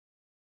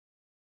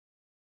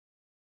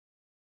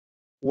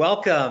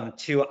Welcome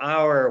to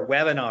our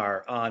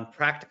webinar on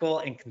Practical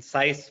and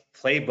Concise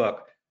Playbook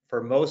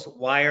for Most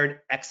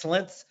Wired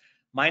Excellence.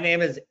 My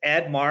name is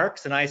Ed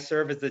Marx, and I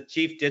serve as the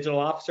Chief Digital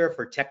Officer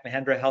for Tech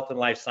Mahindra Health and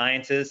Life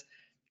Sciences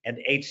and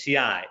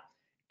HCI.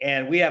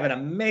 And we have an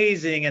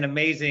amazing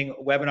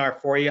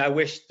webinar for you. I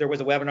wish there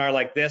was a webinar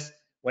like this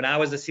when I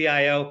was a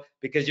CIO,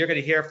 because you're going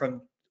to hear from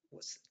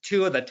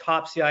two of the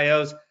top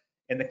CIOs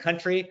in the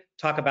country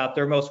talk about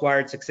their most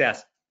wired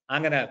success.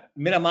 I'm going to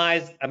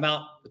minimize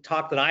the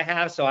talk that I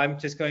have, so I'm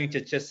just going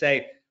to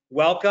say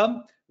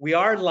welcome. We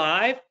are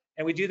live,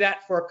 and we do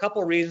that for a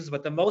couple reasons,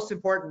 but the most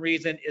important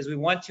reason is we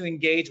want to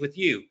engage with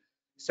you.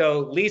 So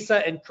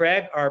Lisa and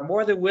Craig are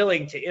more than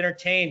willing to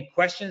entertain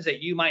questions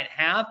that you might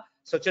have,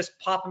 so just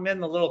pop them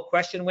in the little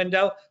question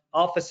window.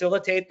 I'll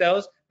facilitate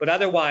those, but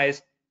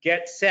otherwise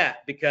get set,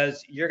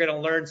 because you're going to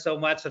learn so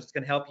much that's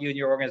going to help you in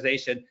your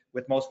organization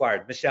with Most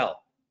Wired.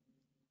 Michelle.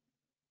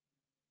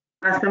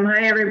 Awesome.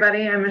 Hi,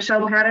 everybody. I'm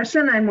Michelle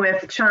Patterson. I'm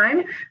with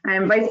CHIME.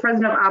 I'm Vice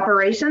President of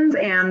Operations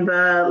and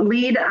the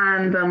lead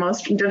on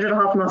the Digital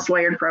Health Most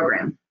Wired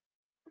program.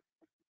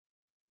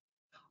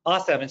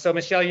 Awesome. And so,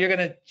 Michelle, you're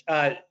going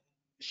to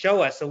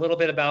show us a little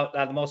bit about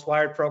the Most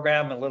Wired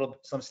program and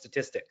some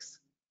statistics.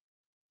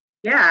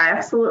 Yeah,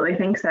 absolutely.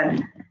 Thanks,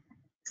 Ed.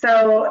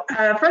 So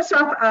first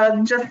off,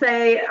 just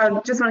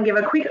want to give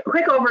a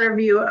quick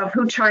overview of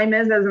who CHIME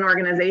is as an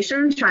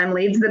organization. CHIME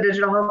leads the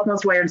Digital Health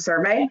Most Wired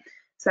survey.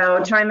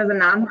 So CHIME is a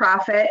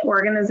nonprofit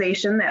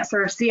organization that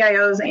serves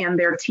CIOs and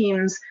their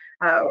teams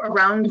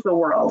around the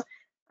world.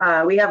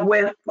 We have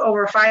with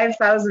over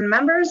 5,000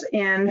 members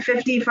in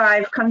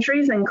 55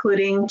 countries,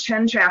 including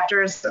 10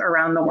 chapters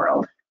around the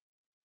world.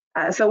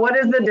 So what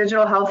is the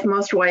Digital Health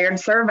Most Wired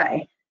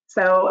survey?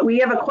 So we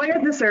have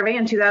acquired the survey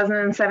in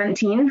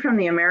 2017 from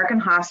the American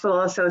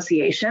Hospital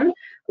Association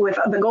with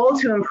the goal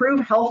to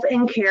improve health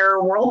and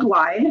care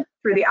worldwide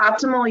through the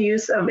optimal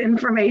use of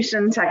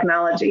information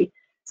technology.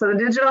 So the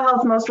Digital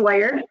Health Most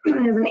Wired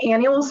is an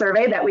annual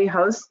survey that we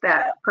host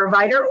that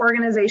provider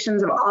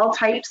organizations of all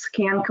types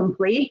can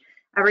complete,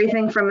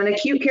 everything from an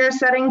acute care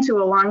setting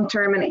to a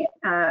long-term and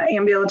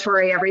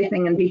ambulatory,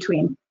 everything in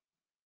between.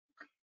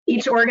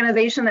 Each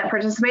organization that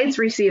participates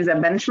receives a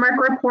benchmark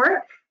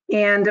report,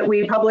 and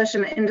we publish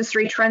an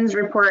industry trends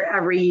report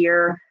every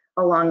year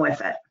along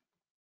with it.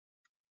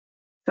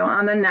 So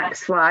on the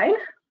next slide.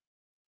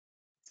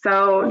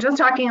 So just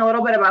talking a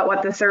little bit about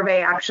what the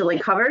survey actually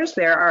covers,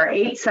 there are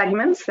 8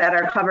 segments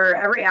that cover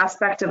every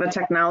aspect of a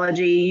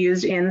technology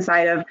used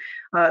inside of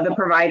the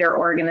provider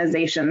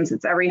organizations.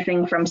 It's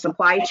everything from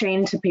supply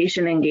chain to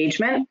patient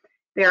engagement.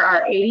 There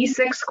are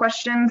 86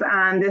 questions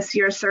on this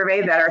year's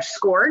survey that are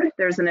scored.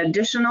 There's an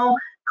additional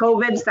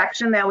COVID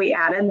section that we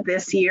added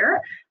this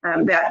year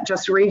that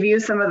just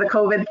reviews some of the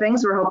COVID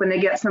things. We're hoping to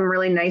get some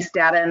really nice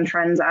data and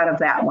trends out of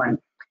that one.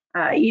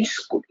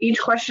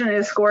 Each question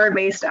is scored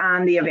based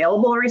on the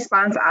available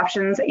response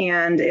options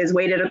and is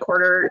weighted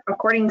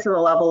according to the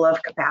level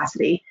of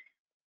capacity.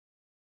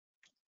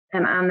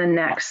 And on the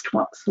next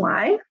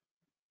slide.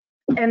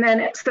 And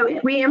then,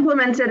 so we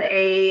implemented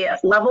a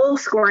level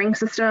scoring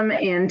system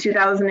in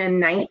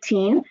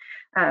 2019.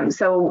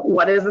 So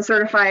what is the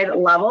certified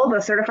level?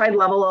 The certified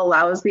level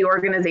allows the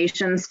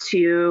organizations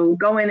to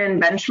go in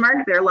and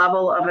benchmark their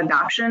level of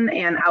adoption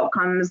and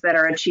outcomes that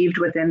are achieved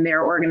within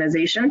their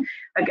organization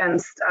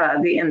against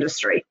the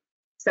industry.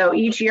 So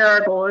each year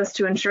our goal is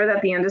to ensure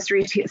that the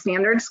industry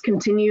standards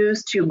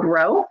continues to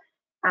grow,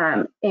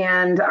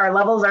 and our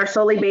levels are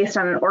solely based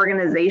on an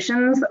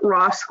organization's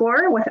raw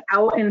score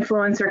without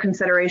influence or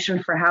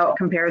consideration for how it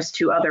compares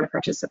to other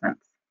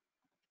participants.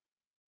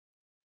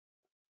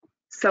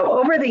 So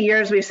over the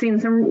years, we've seen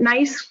some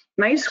nice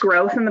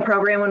growth in the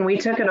program. When we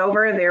took it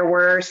over, there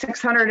were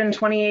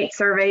 628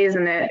 surveys,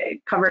 and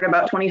it covered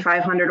about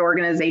 2,500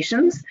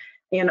 organizations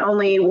in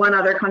only one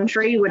other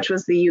country, which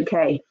was the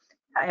UK.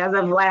 As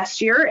of last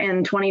year,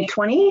 in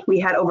 2020, we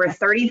had over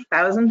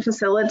 30,000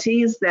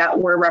 facilities that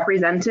were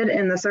represented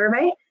in the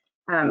survey,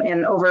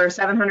 and over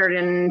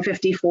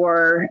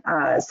 754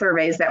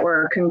 surveys that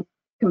were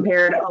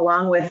compared,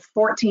 along with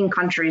 14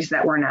 countries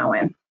that we're now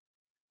in.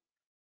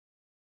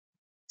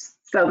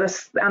 So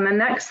this, on the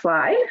next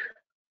slide,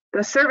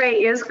 the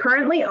survey is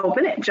currently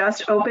open. It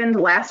just opened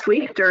last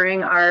week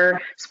during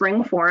our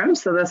spring forum.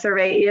 So the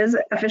survey is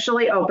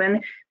officially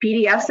open.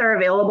 PDFs are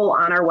available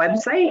on our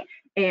website,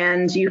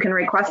 and you can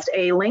request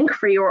a link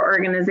for your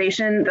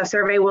organization. The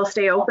survey will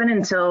stay open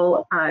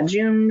until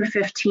June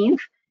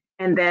 15th,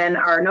 and then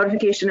our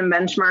notification and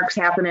benchmarks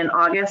happen in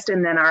August,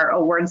 and then our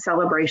award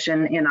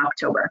celebration in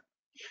October.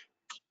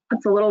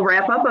 That's a little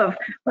wrap up of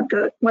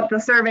what the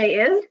survey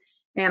is.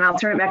 And I'll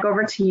turn it back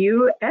over to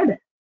you, Ed.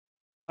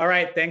 All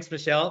right, thanks,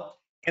 Michelle.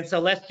 And so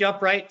let's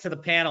jump right to the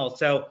panel.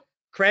 So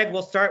Craig,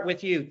 we'll start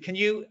with you. Can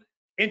you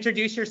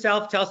introduce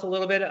yourself? Tell us a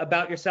little bit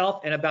about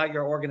yourself and about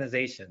your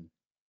organization.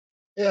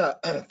 Yeah,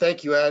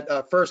 thank you, Ed.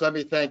 First, let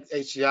me thank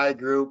HCI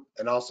Group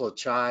and also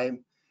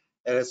CHIME.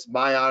 And it's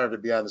my honor to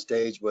be on the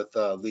stage with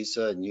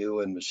Lisa and you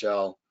and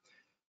Michelle.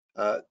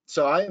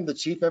 So I am the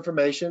Chief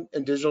Information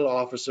and Digital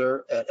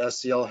Officer at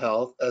SCL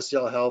Health.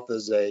 SCL Health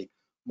is a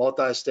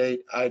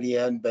multi-state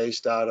IDN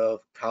based out of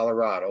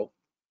Colorado.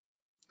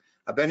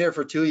 I've been here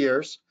for 2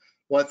 years.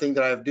 One thing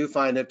that I do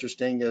find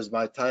interesting is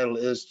my title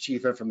is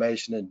Chief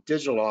Information and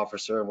Digital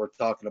Officer, and we're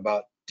talking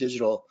about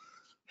digital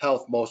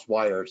health most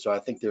wired. So I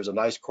think there's a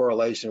nice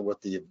correlation with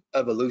the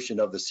evolution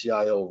of the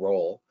CIO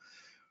role.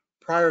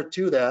 Prior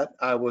to that,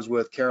 I was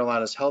with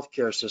Carolina's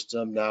healthcare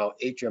system, now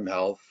Atrium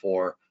Health,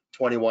 for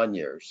 21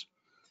 years.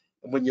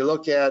 When you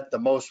look at the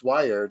most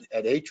wired,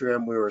 at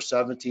Atrium, we were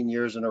 17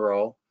 years in a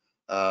row,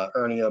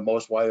 earning a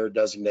most wired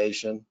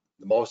designation,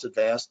 the most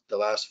advanced the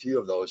last few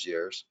of those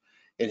years.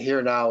 And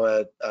here now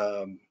at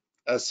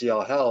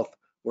SCL Health,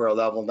 we're a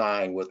level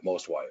 9 with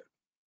most wired.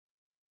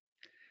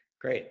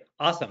 Great,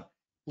 awesome.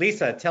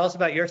 Lisa, tell us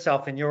about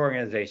yourself and your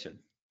organization.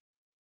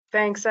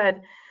 Thanks,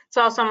 Ed. It's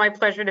also my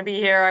pleasure to be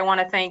here. I want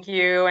to thank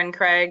you and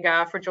Craig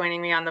for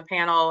joining me on the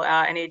panel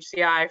and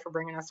HCI for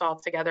bringing us all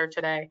together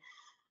today.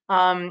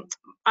 I'm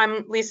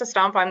Lisa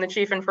Stump. I'm the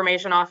Chief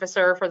Information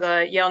Officer for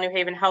the Yale New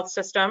Haven Health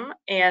System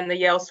and the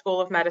Yale School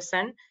of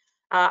Medicine.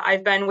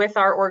 I've been with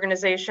our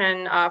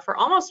organization for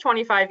almost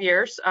 25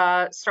 years,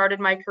 started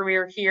my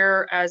career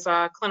here as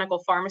a clinical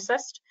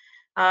pharmacist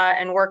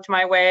and worked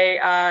my way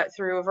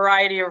through a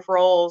variety of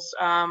roles,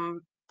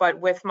 but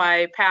with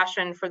my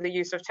passion for the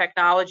use of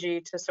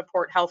technology to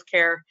support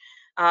healthcare,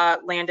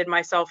 landed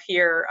myself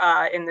here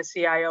in the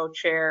CIO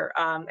chair,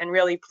 and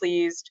really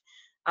pleased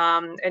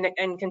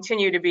and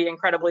continue to be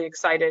incredibly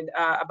excited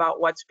about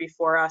what's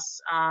before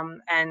us,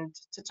 and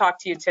to talk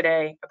to you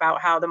today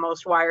about how the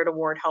Most Wired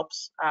Award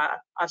helps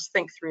us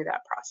think through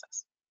that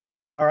process.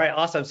 All right,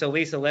 awesome. So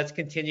Lisa, let's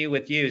continue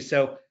with you.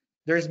 So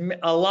there's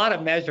a lot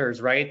of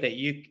measures, right, that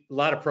a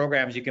lot of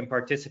programs you can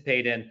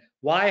participate in.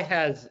 Why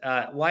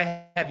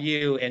have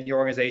you and your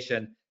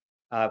organization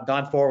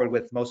gone forward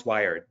with Most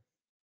Wired?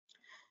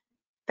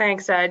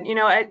 Thanks, Ed. You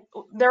know,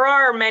 there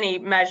are many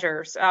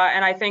measures,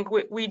 and I think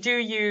we do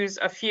use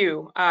a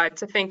few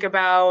to think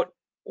about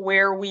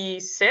where we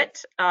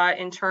sit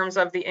in terms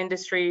of the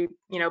industry,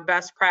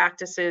 best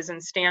practices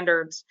and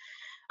standards.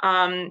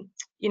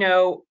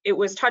 It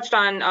was touched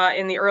on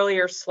in the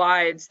earlier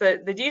slides,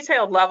 the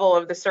detailed level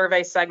of the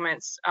survey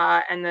segments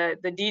and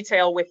the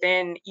detail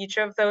within each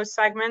of those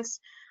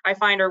segments, I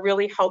find a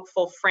really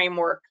helpful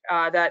framework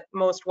that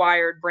Most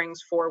Wired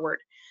brings forward.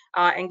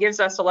 And gives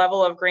us a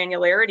level of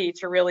granularity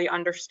to really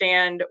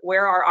understand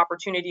where our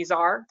opportunities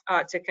are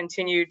to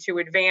continue to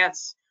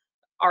advance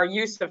our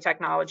use of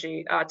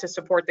technology to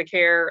support the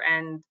care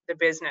and the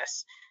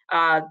business.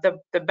 The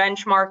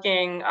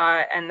benchmarking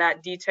and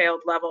that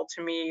detailed level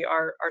to me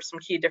are some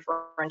key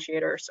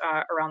differentiators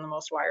around the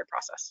Most Wired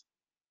process.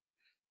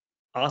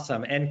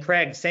 Awesome. And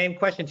Craig, same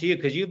question to you,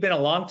 because you've been a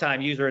long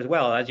time user as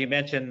well. As you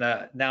mentioned,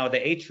 now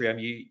the Atrium,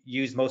 you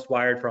used Most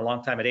Wired for a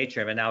long time at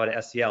Atrium and now at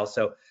SCL.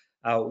 So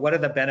what are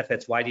the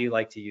benefits? Why do you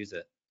like to use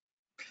it?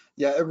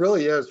 Yeah, it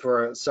really is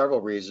for several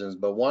reasons,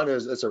 but one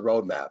is it's a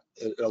roadmap.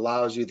 It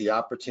allows you the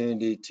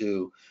opportunity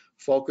to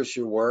focus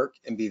your work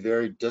and be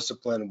very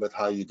disciplined with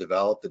how you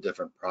develop the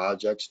different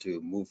projects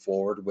to move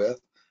forward with.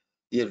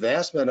 The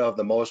advancement of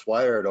the Most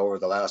Wired over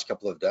the last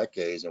couple of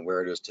decades and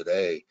where it is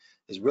today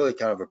is really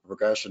kind of a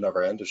progression of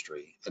our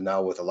industry. And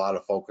now with a lot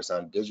of focus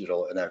on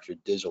digital and actually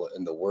digital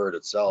in the word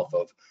itself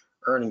of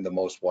earning the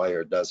Most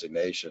Wired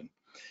designation.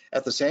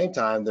 At the same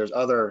time, there's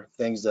other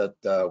things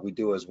that we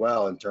do as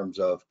well in terms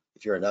of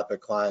if you're an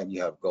Epic client,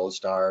 you have gold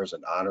stars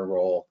and honor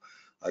roll,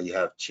 you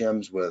have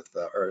HIMS with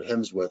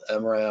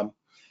MRAM,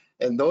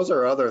 and those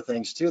are other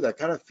things too that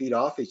kind of feed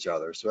off each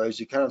other. So as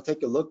you kind of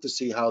take a look to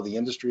see how the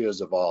industry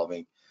is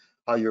evolving,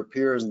 how your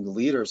peers and the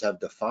leaders have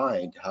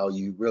defined how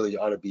you really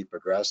ought to be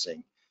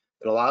progressing,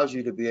 it allows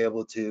you to be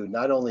able to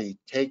not only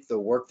take the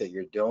work that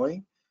you're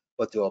doing,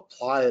 but to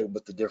apply it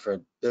with the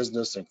different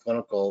business and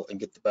clinical and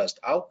get the best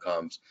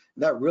outcomes.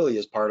 And that really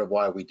is part of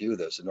why we do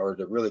this, in order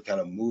to really kind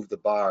of move the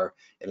bar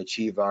and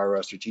achieve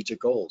our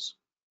strategic goals.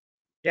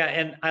 Yeah,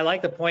 and I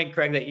like the point,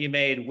 Craig, that you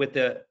made with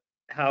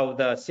how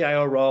the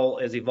CIO role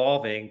is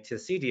evolving to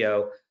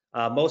CDO.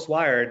 Most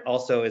Wired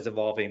also is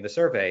evolving the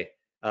survey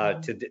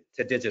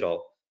to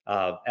digital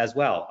as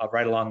well,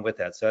 right along with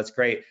that. So that's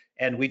great.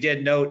 And we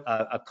did note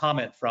a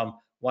comment from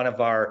one of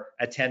our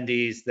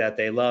attendees that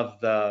they love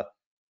the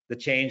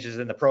changes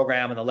in the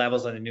program and the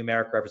levels and the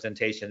numeric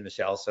representation,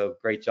 Michelle. So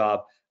great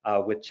job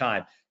with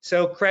CHIME.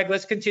 So Craig,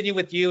 let's continue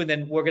with you, and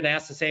then we're going to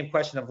ask the same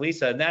question of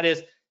Lisa, and that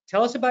is,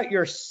 tell us about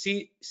your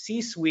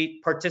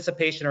C-suite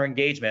participation or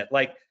engagement.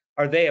 Like,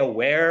 are they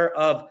aware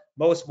of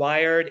Most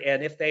Wired?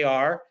 And if they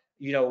are,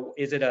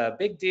 is it a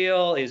big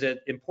deal? Is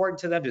it important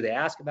to them? Do they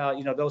ask about,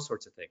 those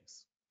sorts of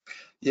things?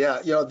 Yeah,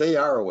 they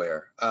are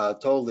aware,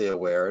 totally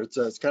aware.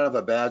 It's kind of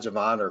a badge of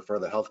honor for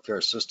the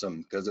healthcare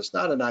system because it's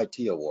not an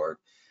IT award.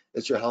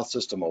 It's your health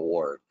system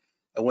award.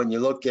 And when you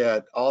look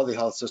at all the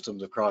health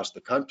systems across the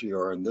country,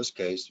 or in this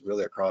case,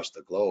 really across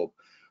the globe,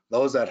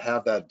 those that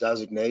have that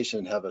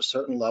designation have a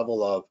certain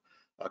level of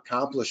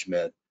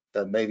accomplishment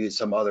that maybe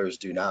some others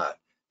do not.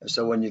 And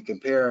so when you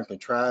compare and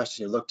contrast,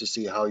 and you look to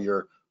see how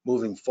you're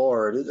moving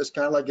forward, it's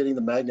kind of like getting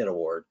the Magnet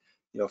Award,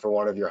 for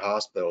one of your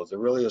hospitals. It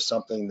really is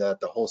something that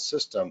the whole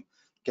system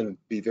can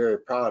be very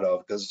proud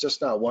of, because it's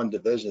just not one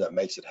division that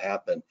makes it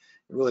happen.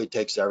 It really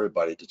takes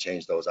everybody to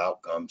change those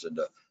outcomes and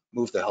to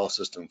move the health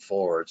system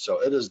forward.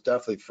 So it is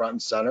definitely front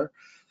and center.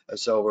 And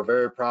so we're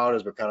very proud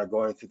as we're kind of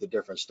going through the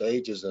different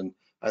stages. And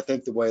I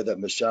think the way that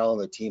Michelle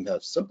and the team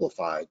have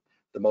simplified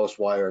the most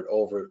wired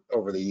over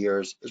the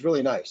years is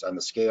really nice on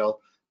the scale.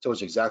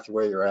 Shows exactly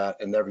where you're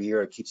at, and every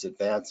year it keeps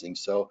advancing.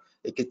 So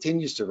it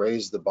continues to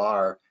raise the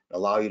bar and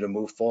allow you to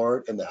move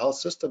forward. And the health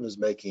system is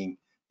making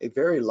a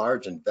very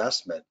large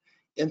investment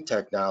in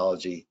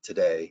technology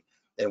today.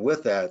 And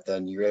with that,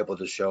 then you're able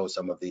to show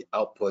some of the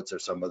outputs or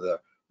some of the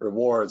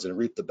rewards and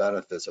reap the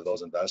benefits of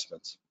those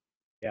investments.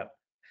 Yeah.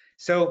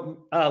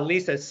 So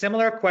Lisa,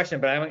 similar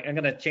question, but I'm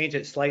going to change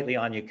it slightly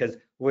on you, because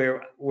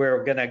we're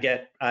going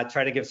to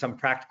try to give some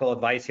practical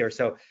advice here.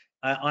 So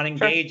on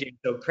engaging,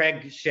 so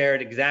Craig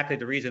shared exactly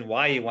the reason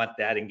why you want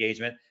that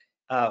engagement.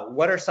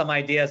 What are some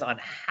ideas on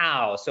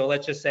how? So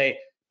let's just say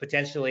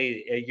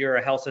potentially you're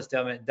a health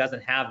system and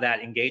doesn't have that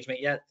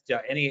engagement yet. So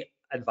any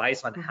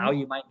advice on how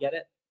you might get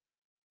it?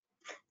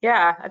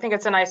 Yeah, I think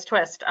it's a nice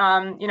twist.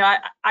 You know,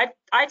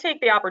 I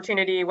take the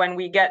opportunity when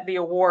we get the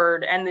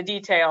award and the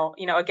detail,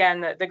 you know,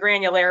 again, the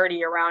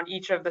granularity around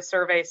each of the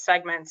survey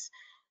segments.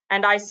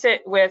 And I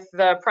sit with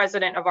the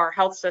president of our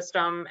health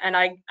system and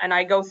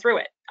I go through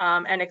it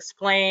and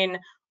explain,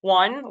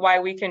 one, why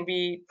we can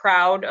be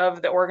proud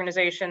of the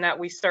organization that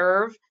we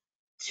serve,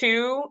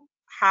 two,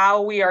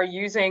 how we are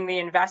using the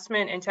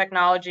investment in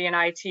technology and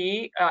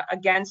IT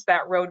against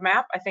that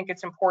roadmap. I think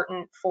it's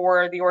important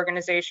for the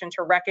organization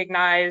to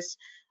recognize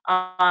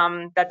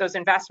that those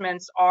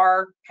investments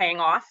are paying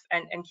off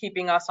and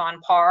keeping us on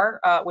par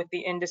with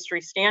the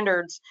industry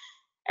standards.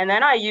 And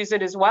then I use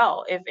it as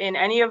well. If in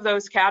any of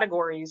those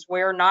categories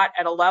we're not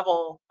at a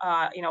level,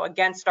 you know,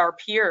 against our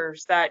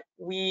peers that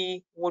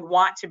we would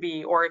want to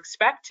be or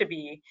expect to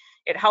be,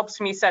 it helps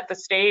me set the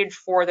stage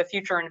for the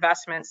future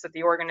investments that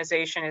the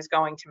organization is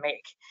going to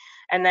make.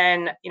 And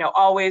then, you know,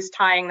 always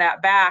tying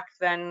that back,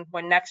 then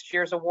when next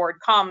year's award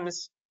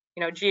comes,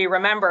 you know, gee,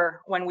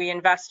 remember when we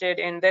invested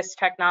in this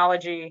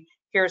technology,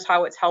 here's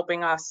how it's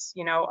helping us,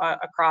 you know,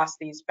 across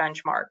these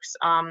benchmarks.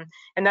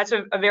 And that's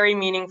a very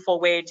meaningful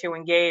way to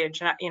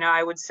engage. And, you know,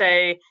 I would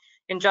say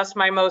in just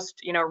my most,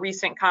 you know,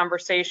 recent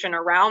conversation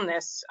around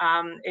this,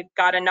 it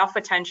got enough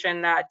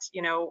attention that,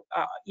 you know,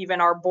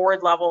 even our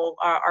board level,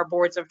 our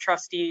boards of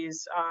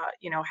trustees,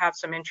 you know, have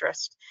some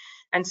interest.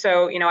 And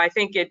so, you know, I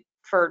think it,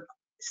 for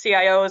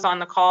CIOs on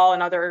the call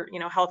and other, you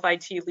know, health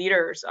IT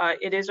leaders,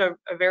 it is a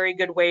very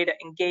good way to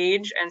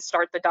engage and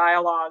start the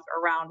dialogue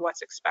around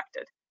what's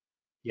expected.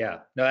 Yeah,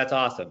 no, that's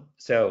awesome.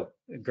 So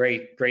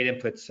great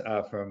inputs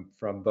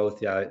from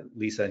both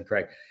Lisa and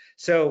Craig.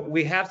 So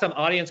we have some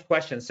audience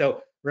questions.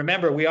 So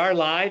remember, we are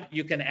live.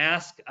 You can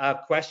ask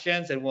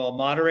questions and we'll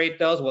moderate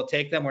those. We'll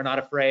take them. We're not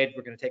afraid.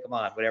 We're going to take them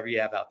on, whatever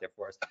you have out there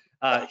for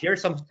us.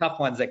 Here's some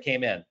tough ones that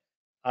came in.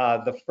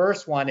 The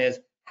first one is,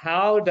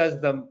 how does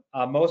the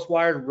Most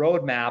Wired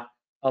roadmap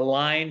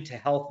align to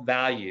health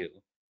value?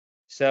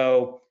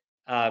 So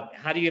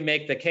how do you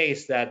make the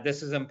case that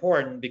this is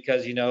important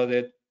because you know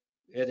that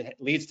it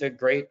leads to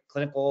great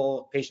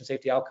clinical patient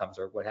safety outcomes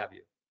or what have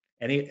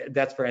you?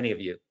 That's for any of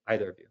you,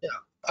 either of you. Yeah,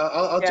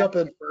 I'll jump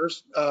in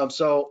first.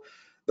 So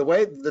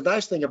the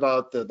nice thing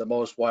about the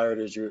Most Wired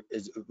is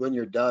when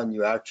you're done,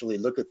 you actually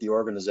look at the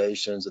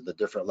organizations at the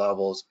different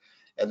levels,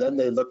 and then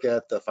they look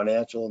at the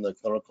financial and the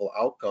clinical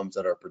outcomes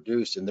that are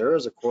produced. And there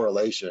is a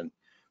correlation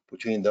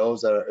between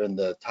those that are in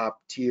the top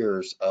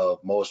tiers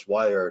of Most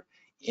Wired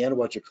and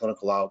what your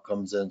clinical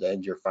outcomes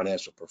and your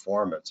financial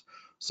performance.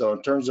 So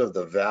in terms of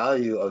the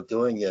value of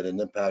doing it and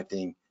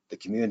impacting the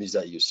communities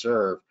that you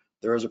serve,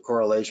 there is a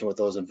correlation with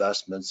those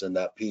investments in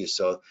that piece.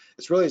 So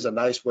it's really is a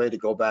nice way to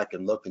go back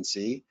and look and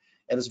see,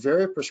 and it's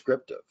very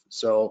prescriptive.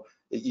 So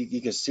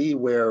you can see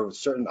where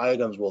certain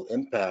items will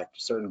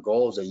impact certain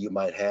goals that you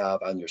might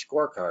have on your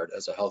scorecard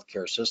as a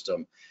healthcare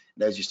system.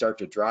 And as you start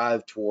to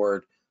drive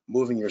toward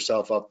moving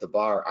yourself up the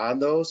bar on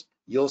those,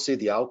 you'll see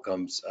the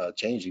outcomes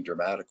changing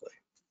dramatically.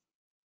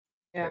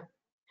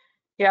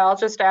 Yeah, I'll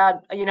just add,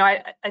 you know,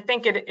 I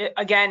think it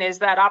again is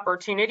that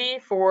opportunity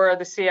for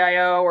the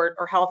CIO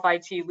or health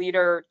IT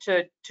leader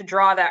to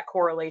draw that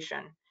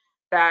correlation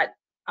that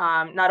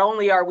not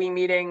only are we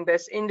meeting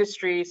this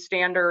industry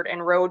standard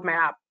and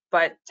roadmap,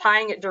 but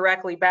tying it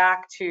directly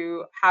back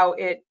to how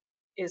it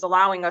is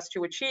allowing us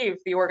to achieve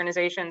the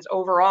organization's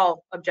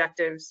overall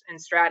objectives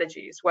and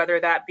strategies, whether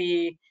that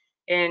be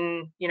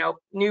in, you know,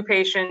 new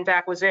patient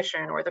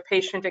acquisition or the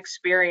patient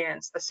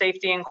experience, the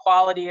safety and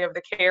quality of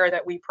the care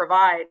that we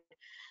provide.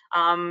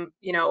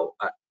 You know,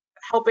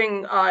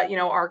 helping, you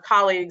know, our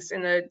colleagues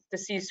in the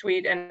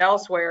C-suite and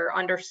elsewhere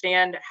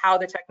understand how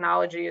the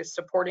technology is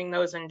supporting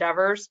those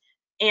endeavors,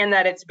 and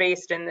that it's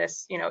based in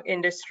this, you know,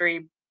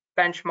 industry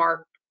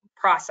benchmark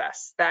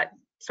process that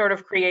sort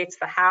of creates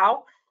the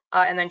how,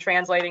 and then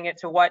translating it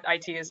to what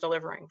IT is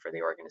delivering for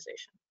the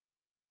organization.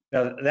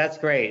 No, that's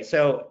great.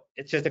 So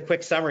it's just a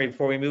quick summary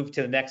before we move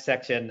to the next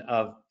section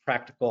of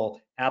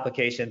practical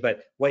application.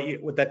 But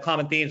what the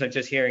common themes I'm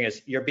just hearing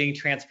is you're being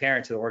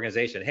transparent to the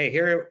organization. Hey,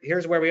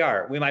 here's where we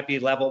are. We might be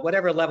level,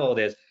 whatever level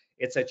it is.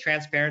 It's a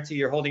transparency.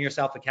 You're holding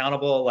yourself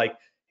accountable. Like,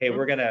 hey,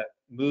 we're gonna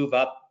move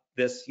up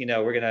this.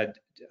 We're gonna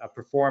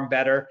perform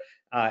better,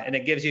 and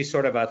it gives you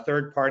sort of a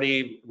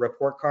third-party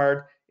report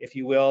card, if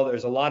you will.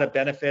 There's a lot of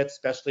benefits,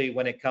 especially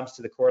when it comes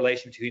to the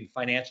correlation between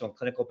financial and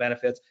clinical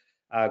benefits.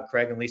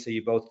 Craig and Lisa,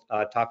 you both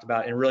talked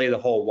about, and really the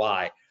whole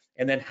why,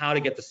 and then how to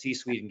get the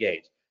C-suite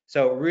engaged.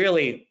 So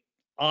really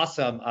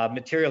awesome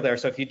material there.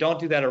 So if you don't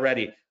do that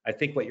already, I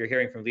think what you're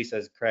hearing from Lisa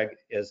and Craig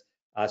is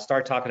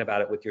start talking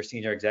about it with your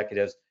senior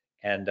executives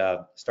and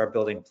start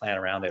building a plan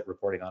around it,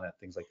 reporting on it,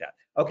 things like that.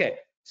 Okay,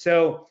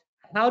 so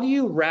how do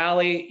you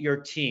rally your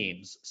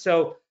teams?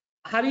 So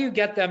how do you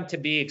get them to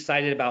be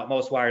excited about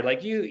Most Wired?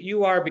 Like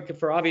you are, because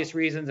for obvious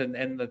reasons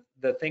and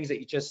the things that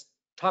you just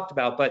talked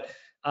about, but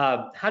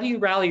how do you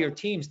rally your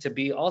teams to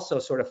be also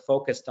sort of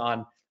focused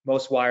on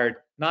Most Wired,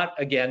 not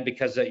again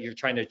because you're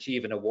trying to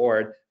achieve an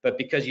award, but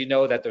because you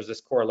know that there's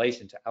this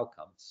correlation to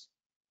outcomes?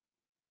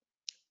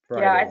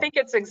 Yeah, I think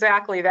it's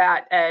exactly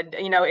that, Ed.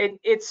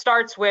 It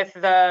starts with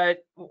the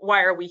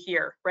why are we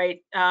here,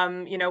 right?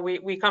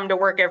 We come to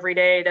work every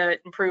day to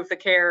improve the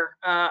care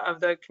of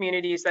the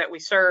communities that we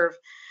serve,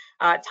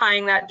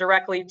 tying that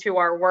directly to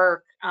our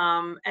work.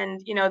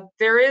 And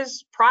there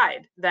is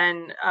pride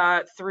then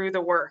through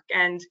the work.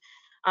 And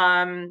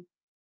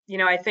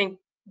I think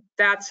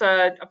that's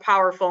a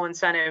powerful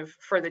incentive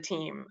for the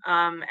team.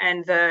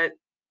 And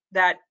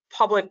that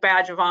public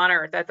badge of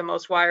honor that the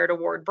Most Wired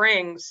Award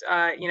brings,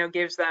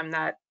 gives them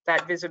that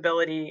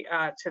visibility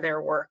to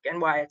their work and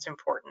why it's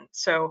important.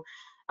 So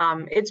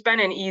it's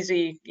been an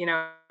easy,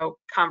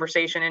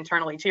 conversation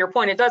internally. To your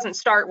point, it doesn't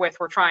start with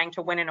we're trying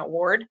to win an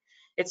award.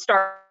 It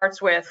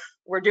starts with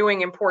we're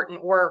doing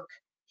important work.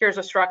 Here's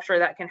a structure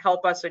that can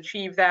help us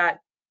achieve that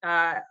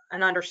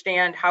and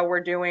understand how we're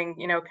doing,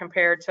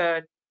 compared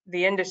to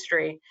the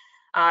industry.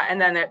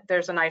 And then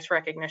there's a nice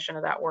recognition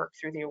of that work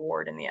through the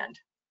award in the end.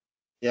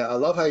 Yeah, I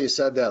love how you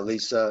said that,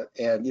 Lisa.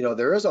 And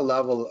there is a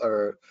level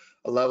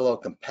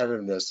of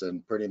competitiveness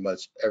in pretty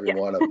much every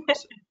one of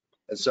us.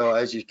 And so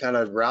as you kind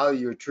of rally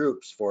your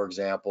troops, for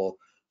example,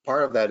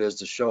 part of that is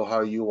to show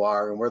how you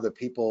are and where the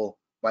people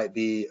might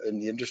be in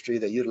the industry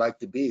that you'd like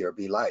to be or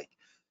be like,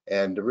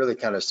 and to really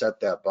kind of set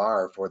that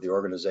bar for the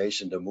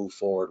organization to move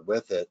forward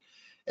with it.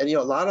 And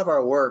a lot of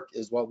our work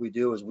is what we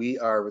do is we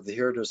are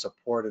here to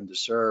support and to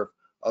serve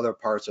other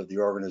parts of the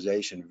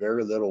organization.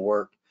 Very little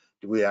work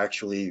do we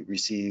actually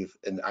receive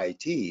in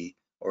IT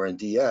or in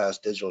DS,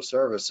 digital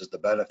services, to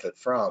benefit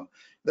from.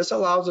 This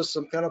allows us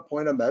some kind of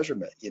point of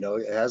measurement.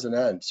 It has an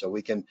end, so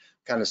we can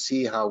kind of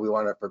see how we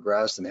want to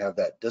progress and have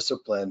that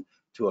discipline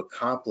to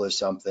accomplish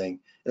something.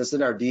 And it's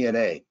in our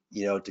DNA,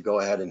 to go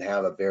ahead and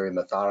have a very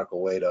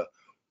methodical way to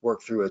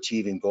work through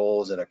achieving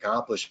goals and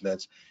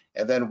accomplishments.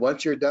 And then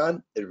once you're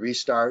done, it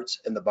restarts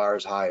and the bar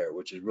is higher,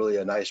 which is really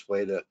a nice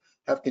way to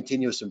have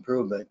continuous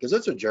improvement, because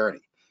it's a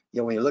journey.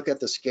 When you look at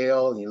the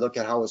scale and you look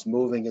at how it's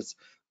moving,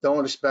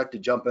 don't expect to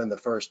jump in the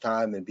first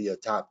time and be a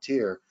top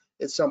tier.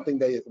 It's something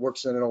that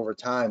works in it over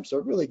time. So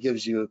it really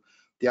gives you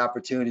the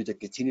opportunity to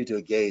continue to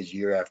engage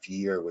year after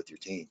year with your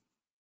team.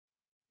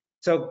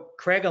 So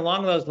Craig,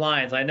 along those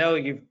lines, I know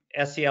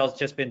SCL has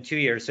just been 2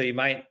 years, so you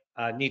might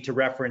need to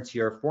reference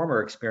your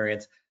former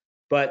experience,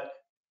 but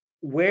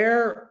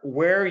where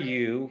were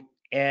you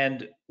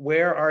and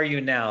where are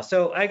you now?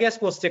 So I guess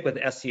we'll stick with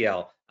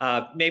SCL.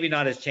 Maybe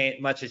not as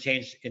much has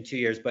changed in 2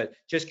 years, but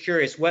just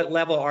curious, what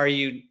level are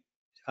you,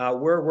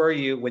 where were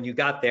you when you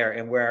got there,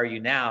 and where are you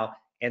now?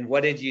 And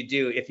what did you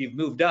do? If you've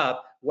moved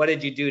up, what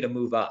did you do to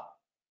move up?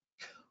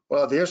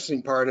 Well, the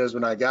interesting part is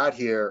when I got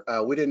here,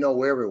 we didn't know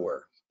where we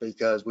were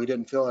because we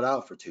didn't fill it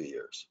out for 2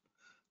 years.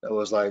 It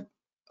was like,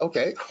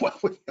 okay,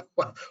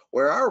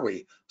 where are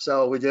we?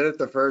 So we did it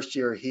the first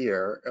year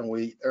here and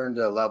we earned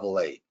a level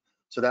 8.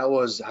 So that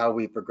was how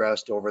we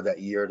progressed over that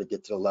year to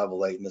get to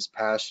level 8. And this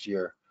past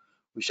year,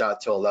 we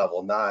shot to a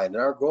level 9. And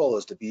our goal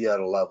is to be at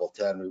a level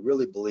 10. We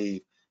really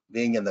believe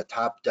being in the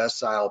top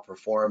decile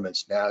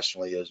performance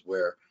nationally is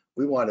where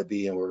we want to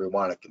be and where we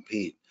want to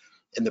compete.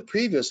 In the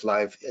previous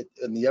life,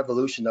 in the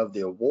evolution of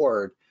the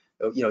award,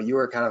 you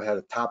were kind of had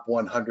a top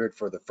 100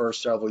 for the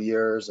first several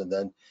years, and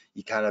then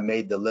you kind of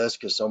made the list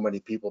because so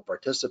many people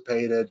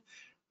participated.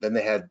 Then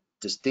they had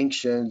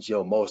distinctions,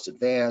 most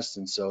advanced,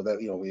 and so that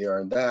we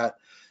earned that.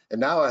 And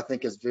now I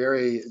think it's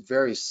very,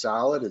 very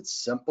solid. It's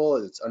simple.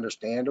 It's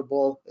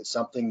understandable. It's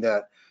something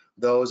that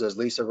those, as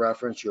Lisa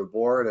referenced, your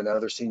board and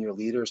other senior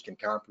leaders can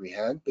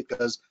comprehend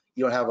because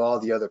you don't have all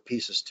the other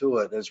pieces to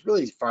it. And it's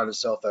really found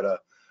itself at a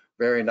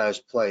very nice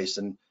place.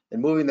 And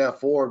moving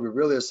that forward, we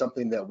really is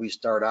something that we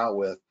start out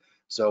with.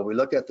 So we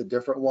look at the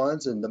different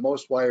ones, and the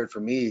Most Wired for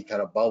me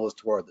kind of bubbles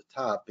toward the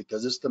top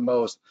because it's the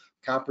most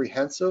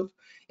comprehensive.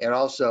 And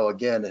also,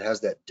 again, it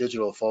has that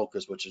digital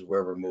focus, which is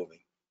where we're moving.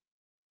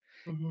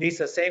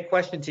 Lisa, same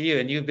question to you,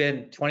 and you've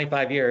been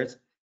 25 years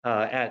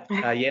at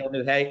Yale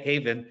New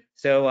Haven.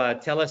 So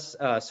tell us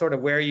sort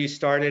of where you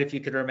started, if you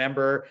could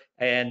remember,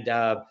 and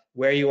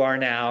where you are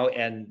now,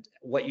 and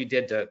what you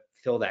did to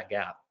fill that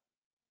gap.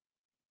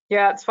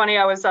 Yeah, it's funny.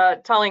 I was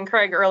telling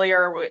Craig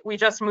earlier, we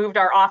just moved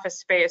our office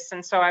space.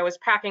 And so I was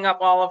packing up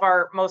all of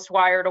our most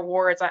wired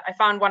awards. I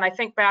found one, I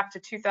think back to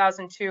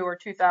 2002 or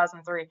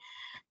 2003.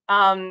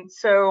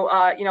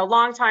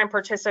 Longtime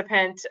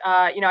participant,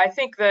 I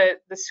think the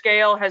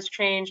scale has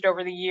changed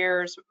over the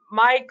years.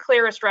 My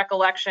clearest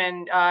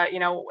recollection,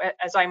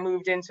 as I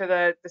moved into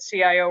the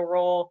CIO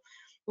role,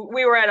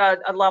 we were at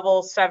a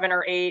level 7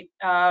 or 8.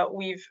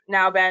 We've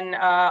now been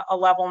a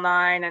level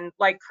 9, and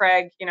like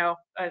Craig,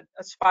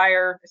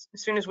 aspire. As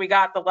soon as we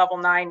got the level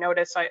 9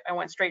 notice, I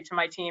went straight to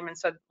my team and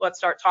said, let's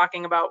start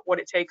talking about what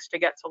it takes to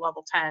get to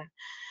level 10.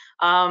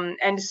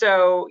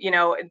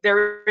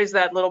 There is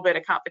that little bit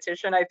of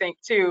competition, I think,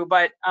 too.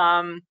 But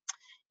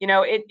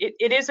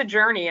it is a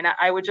journey, and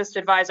I would just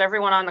advise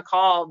everyone on the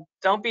call,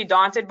 don't be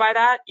daunted by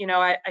that.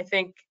 I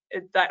think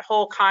that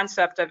whole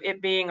concept of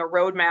it being a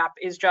roadmap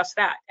is just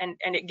that, and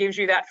it gives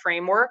you that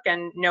framework,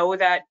 and know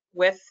that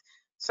with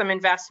some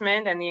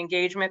investment and the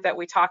engagement that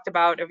we talked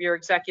about of your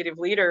executive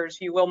leaders,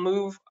 you will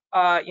move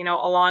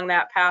along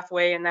that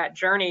pathway and that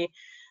journey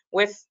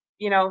with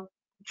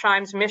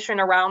CHIME's mission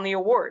around the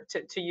award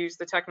to use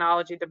the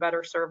technology to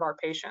better serve our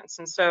patients.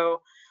 And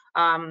so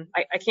I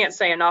can't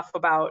say enough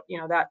about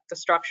the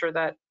structure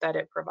that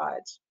it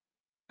provides,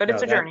 but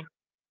it's a journey.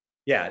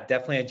 Yeah,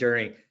 definitely a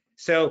journey.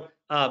 So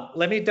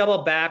let me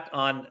double back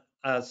on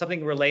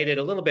something related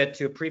a little bit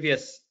to a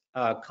previous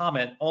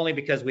comment, only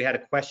because we had a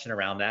question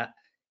around that,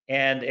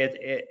 and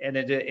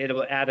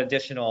it'll add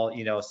additional,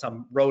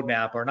 some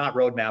roadmap, or not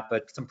roadmap,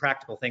 but some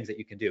practical things that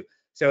you can do.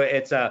 So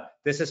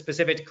this is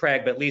specific to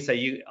Craig, but Lisa,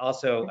 you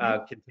also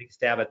can take a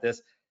stab at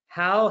this.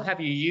 How have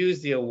you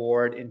used the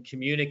award in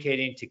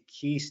communicating to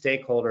key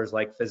stakeholders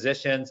like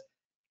physicians,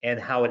 and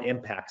how it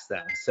impacts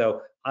them?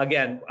 So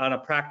again, on a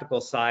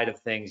practical side of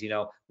things,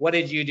 what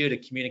did you do to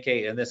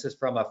communicate? And this is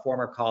from a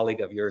former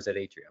colleague of yours at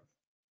Atrium.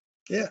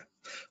 Yeah,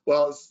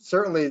 well,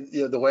 certainly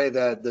the way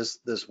that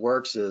this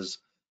works is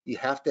you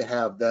have to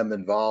have them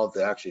involved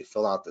to actually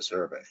fill out the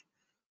survey.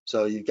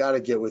 So you've got to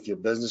get with your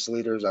business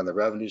leaders on the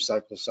revenue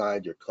cycle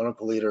side, your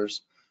clinical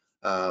leaders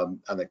on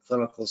the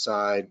clinical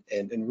side,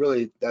 and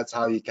really that's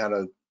how you kind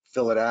of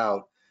fill it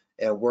out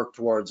and work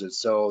towards it.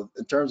 So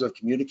in terms of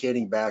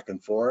communicating back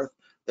and forth,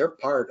 they're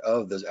part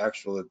of this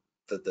actual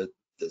the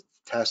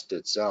test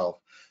itself.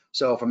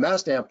 So from that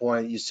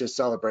standpoint, you just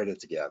celebrate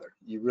it together.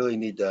 You really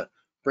need to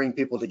bring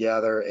people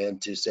together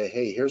and to say,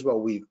 hey, here's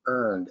what we've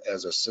earned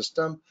as a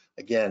system.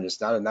 Again,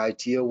 it's not an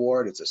IT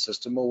award, it's a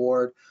system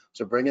award.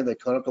 So bring in the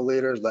clinical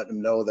leaders, let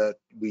them know that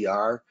we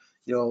are,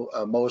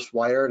 most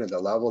wired and the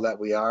level that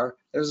we are.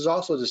 There's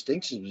also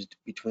distinctions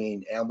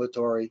between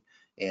ambulatory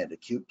and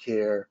acute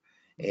care,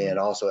 and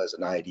also as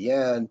an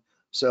IDN.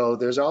 So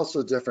there's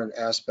also different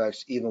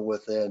aspects even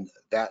within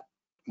that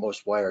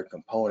most wired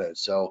component.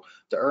 So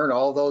to earn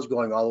all those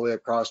going all the way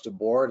across the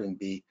board and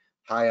be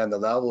high on the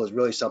level is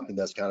really something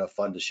that's kind of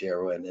fun to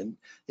share in. And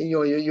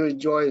you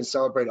enjoy and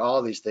celebrate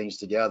all these things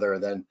together.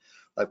 And then,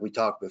 like we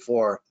talked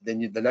before,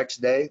 then the next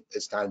day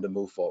it's time to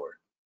move forward.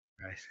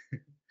 Right.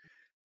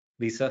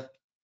 Lisa?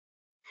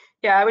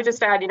 Yeah, I would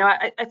just add,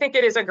 I think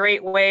it is a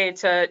great way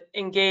to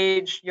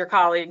engage your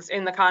colleagues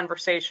in the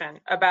conversation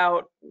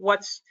about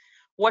what's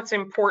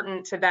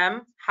important to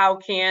them. How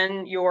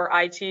can your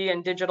IT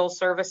and digital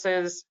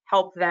services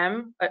help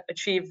them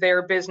achieve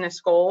their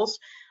business goals?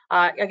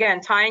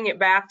 Again, tying it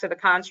back to the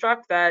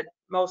construct that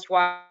Most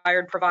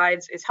Wired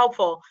provides is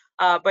helpful,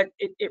 but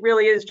it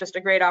really is just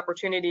a great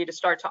opportunity to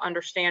start to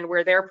understand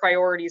where their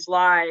priorities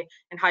lie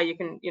and how you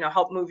can,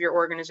 help move your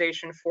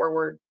organization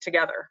forward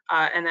together.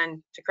 And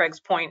then to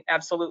Craig's point,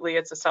 absolutely,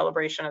 it's a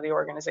celebration of the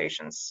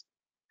organization's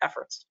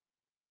efforts.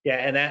 Yeah,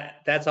 and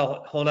that's a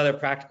whole other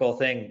practical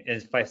thing,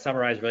 is if I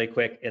summarize really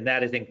quick, and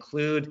that is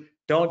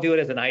don't do it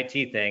as an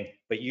IT thing,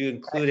 but you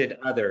included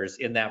others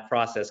in that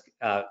process.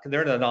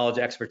 They're the knowledge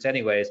experts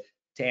anyways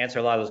to answer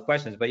a lot of those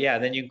questions. But yeah,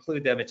 then you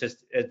include them.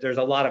 There's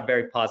a lot of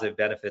very positive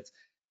benefits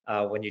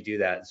when you do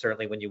that. And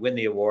certainly when you win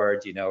the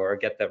award, or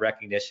get the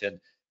recognition,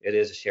 it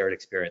is a shared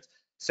experience.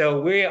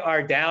 So we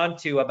are down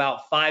to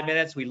about 5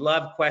 minutes. We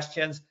love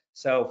questions,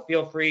 so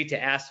feel free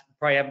to ask.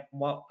 Probably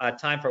have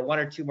time for 1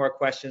 or 2 more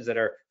questions that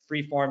are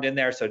free-formed in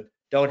there. So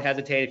don't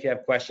hesitate if you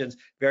have questions.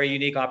 Very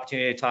unique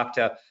opportunity to talk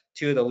to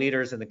 2 of the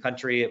leaders in the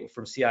country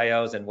from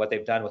CIOs and what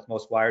they've done with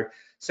Most Wired.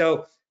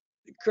 So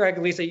Craig,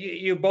 Lisa,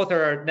 you both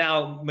are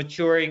now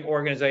maturing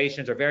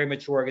organizations, or very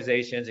mature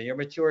organizations, and you're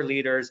mature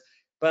leaders.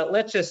 But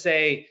let's just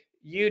say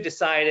you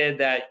decided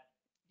that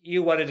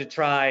you wanted to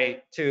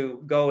try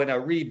to go in a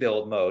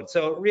rebuild mode.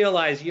 So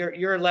realize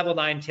you're level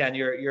 9, 10.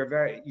 You're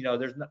very,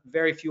 there's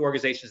very few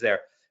organizations there.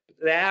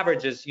 The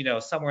average is,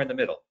 somewhere in the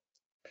middle.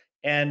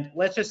 And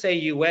let's just say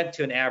you went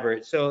to an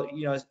average. So,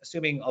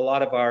 assuming a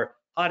lot of our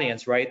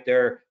audience, right,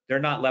 they're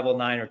not level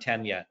 9 or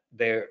 10 yet.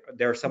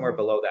 They're somewhere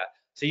below that.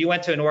 So you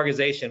went to an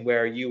organization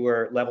where you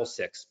were level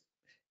 6.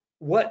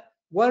 What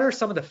are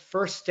some of the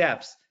first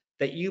steps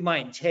that you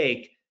might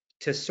take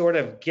to sort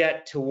of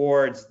get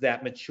towards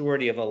that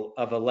maturity of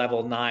a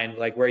level 9,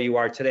 like where you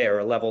are today, or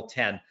a level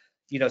 10?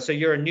 So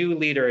you're a new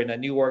leader in a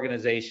new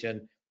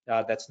organization.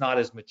 that's not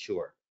as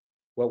mature?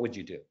 What would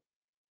you do?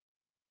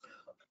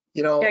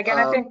 You know, Yeah, again,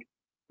 I think,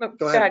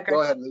 go ahead, Greg.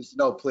 go ahead, Lisa.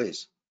 No,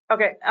 please.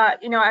 Okay,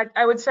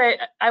 I would say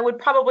I would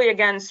probably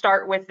again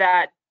start with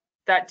that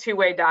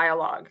two-way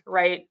dialogue,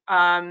 right?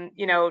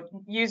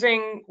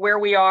 Using where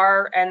we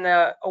are and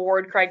the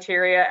award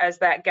criteria as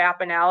that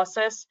gap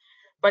analysis,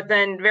 but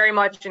then very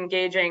much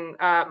engaging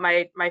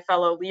my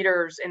fellow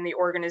leaders in the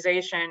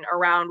organization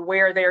around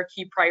where their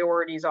key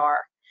priorities are,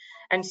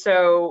 and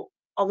so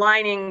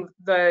aligning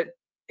the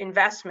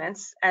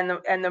investments and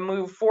the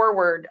move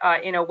forward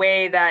in a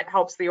way that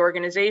helps the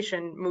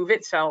organization move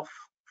itself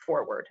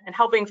forward, and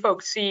helping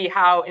folks see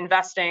how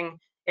investing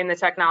in the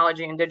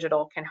technology and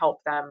digital can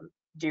help them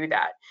do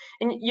that.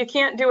 And you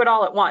can't do it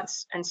all at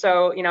once. And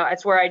so,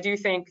 it's where I do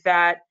think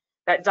that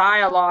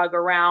dialogue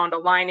around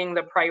aligning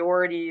the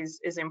priorities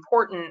is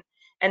important.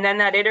 And then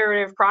that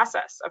iterative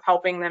process of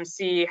helping them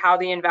see how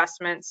the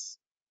investments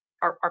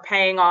are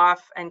paying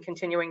off and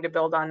continuing to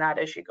build on that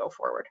as you go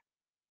forward.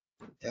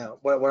 Yeah,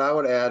 what I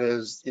would add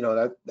is,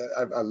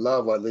 I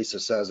love what Lisa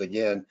says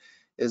again,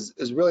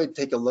 is really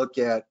take a look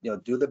at,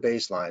 do the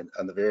baseline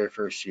on the very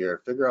first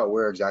year, figure out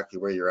exactly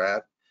where you're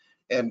at,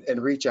 and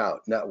reach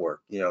out,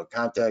 network,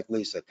 contact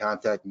Lisa,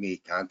 contact me,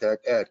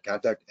 contact Ed,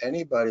 contact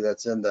anybody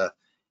that's in the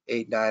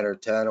 8, 9, or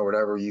 10, or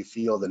whatever you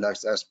feel the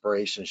next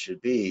aspiration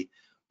should be,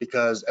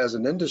 because as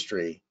an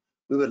industry,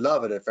 we would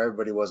love it if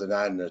everybody was a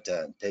 9 and a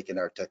 10, taking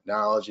our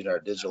technology and our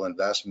digital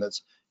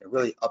investments and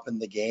really upping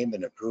the game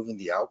and improving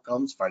the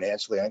outcomes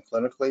financially and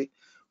clinically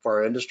for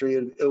our industry.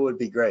 It would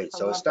be great.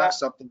 So it's not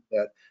something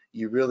that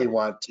you really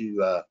want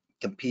to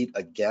compete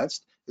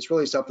against. It's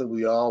really something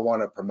we all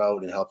want to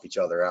promote and help each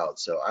other out.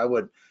 So I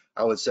would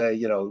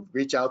say,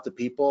 reach out to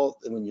people,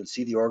 and when you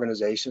see the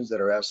organizations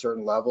that are at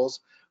certain levels,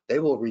 they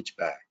will reach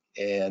back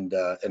and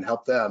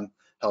help them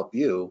help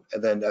you.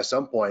 And then at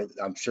some point,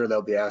 I'm sure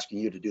they'll be asking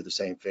you to do the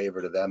same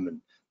favor to them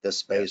in this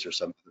space or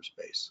some other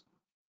space.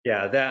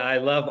 Yeah, I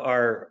love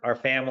our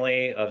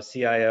family of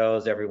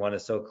CIOs. Everyone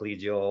is so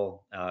collegial,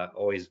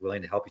 always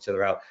willing to help each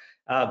other out.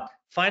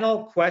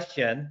 Final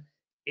question: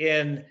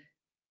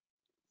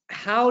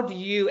 how do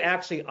you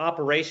actually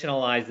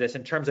operationalize this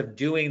in terms of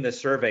doing the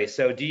survey?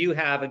 So do you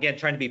have, again,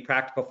 trying to be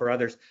practical for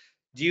others,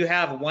 do you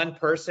have one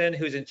person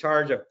who's in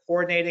charge of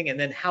coordinating, and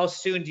then how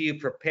soon do you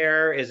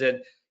prepare? Is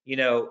it,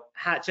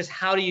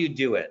 how do you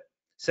do it?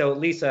 So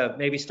Lisa,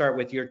 maybe start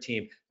with your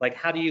team. Like,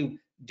 how do you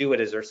do it?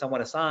 Is there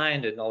someone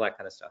assigned and all that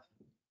kind of stuff?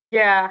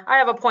 Yeah, I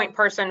have a point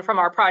person from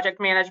our project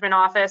management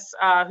office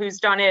who's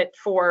done it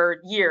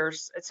for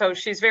years. So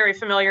she's very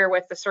familiar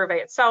with the survey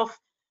itself.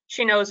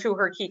 She knows who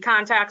her key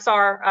contacts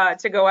are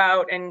to go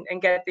out and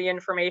get the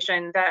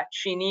information that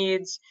she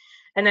needs.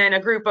 And then a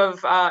group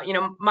of,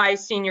 my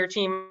senior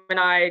team and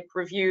I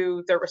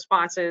review the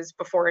responses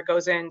before it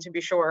goes in to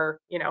be sure,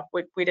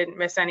 we didn't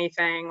miss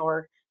anything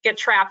or get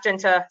trapped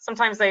into,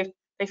 sometimes they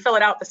fill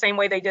it out the same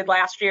way they did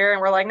last year. And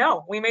we're like,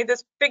 no, we made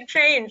this big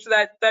change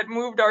that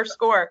moved our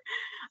score.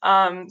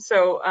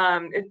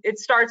 It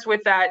starts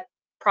with that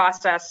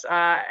process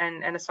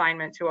and an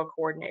assignment to a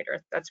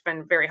coordinator. That's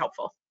been very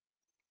helpful.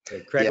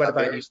 Okay, Craig, what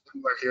about you?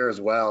 Similar here as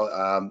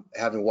well.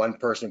 Having one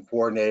person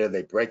coordinator,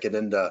 they break it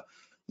into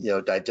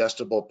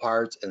digestible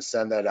parts and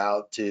send that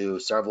out to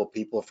several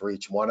people for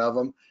each one of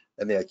them,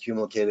 and they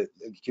accumulate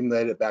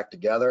it back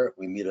together.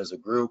 We meet as a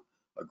group,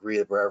 agree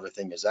where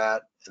everything is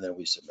at, and then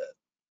we submit.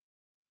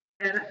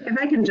 And if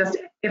I can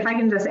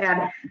just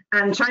add,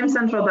 on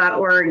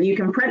chimecentral.org, you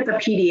can print the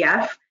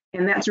PDF,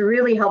 and that's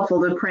really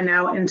helpful to print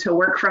out and to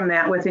work from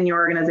that within your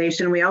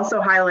organization. We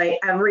also highlight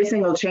every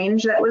single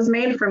change that was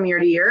made from year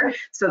to year,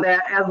 so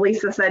that, as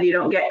Lisa said, you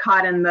don't get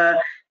caught in the,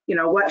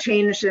 what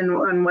changed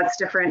and what's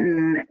different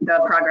and the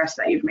progress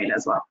that you've made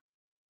as well.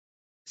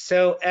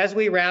 So as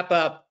we wrap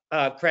up,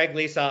 Craig,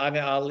 Lisa,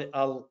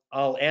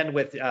 I'll end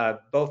with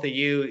both of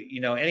you.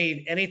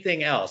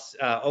 Anything else?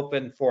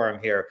 Open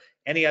forum here.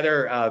 Any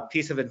other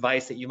piece of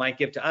advice that you might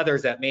give to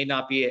others that may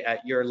not be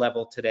at your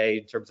level today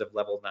in terms of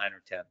level 9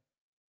 or 10?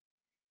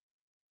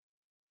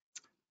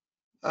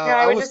 Yeah,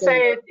 I would just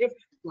say if.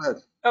 Go ahead.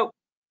 Oh,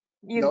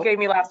 you gave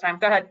me last time.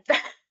 Go ahead.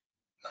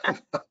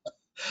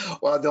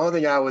 Well, the only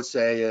thing I would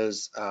say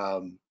is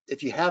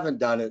if you haven't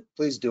done it,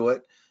 please do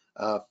it.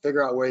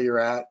 Figure out where you're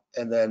at,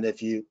 and then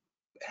if you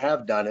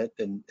have done it,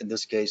 and in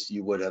this case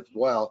you would have,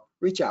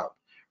 reach out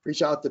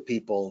to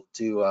people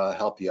to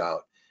help you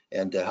out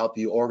and to help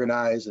you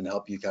organize and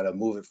help you kind of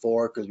move it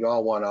forward, because we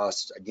all want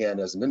us, again,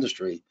 as an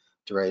industry,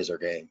 to raise our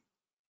game.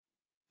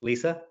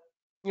 Lisa?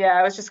 Yeah,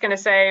 I was just going to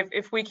say,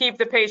 if we keep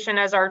the patient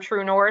as our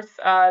true north,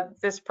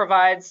 this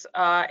provides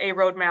a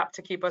roadmap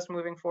to keep us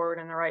moving forward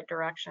in the right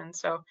direction.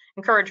 So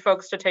encourage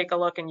folks to take a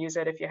look and use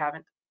it if you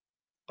haven't.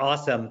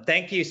 Awesome.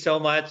 Thank you so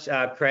much,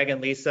 Craig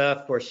and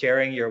Lisa, for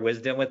sharing your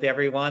wisdom with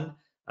everyone.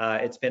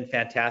 It's been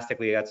fantastic.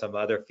 We got some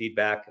other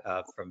feedback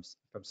from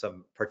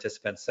some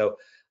participants. So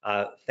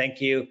thank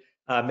you.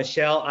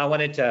 Michelle, I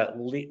wanted to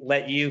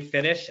let you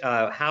finish.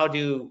 How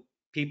do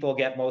people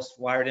get most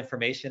wired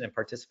information and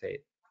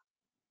participate?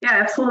 Yeah,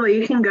 absolutely.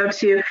 You can go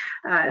to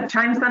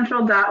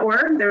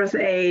ChimeCentral.org. There's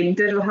a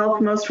Digital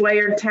Health Most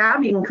Wired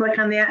tab. You can click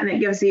on that and it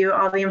gives you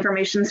all the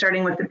information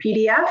starting with the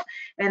PDF.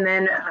 And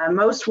then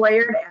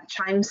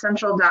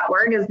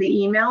mostwired@chimecentral.org is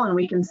the email, and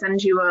we can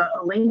send you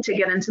a link to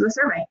get into the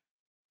survey.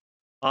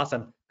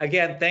 Awesome.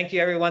 Again, thank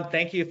you, everyone.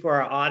 Thank you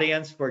for our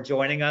audience for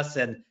joining us,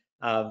 and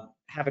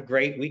have a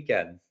great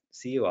weekend.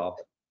 See you all.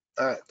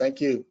 All right.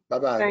 Thank you.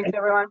 Bye-bye. Thanks,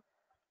 everyone.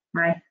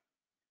 Bye.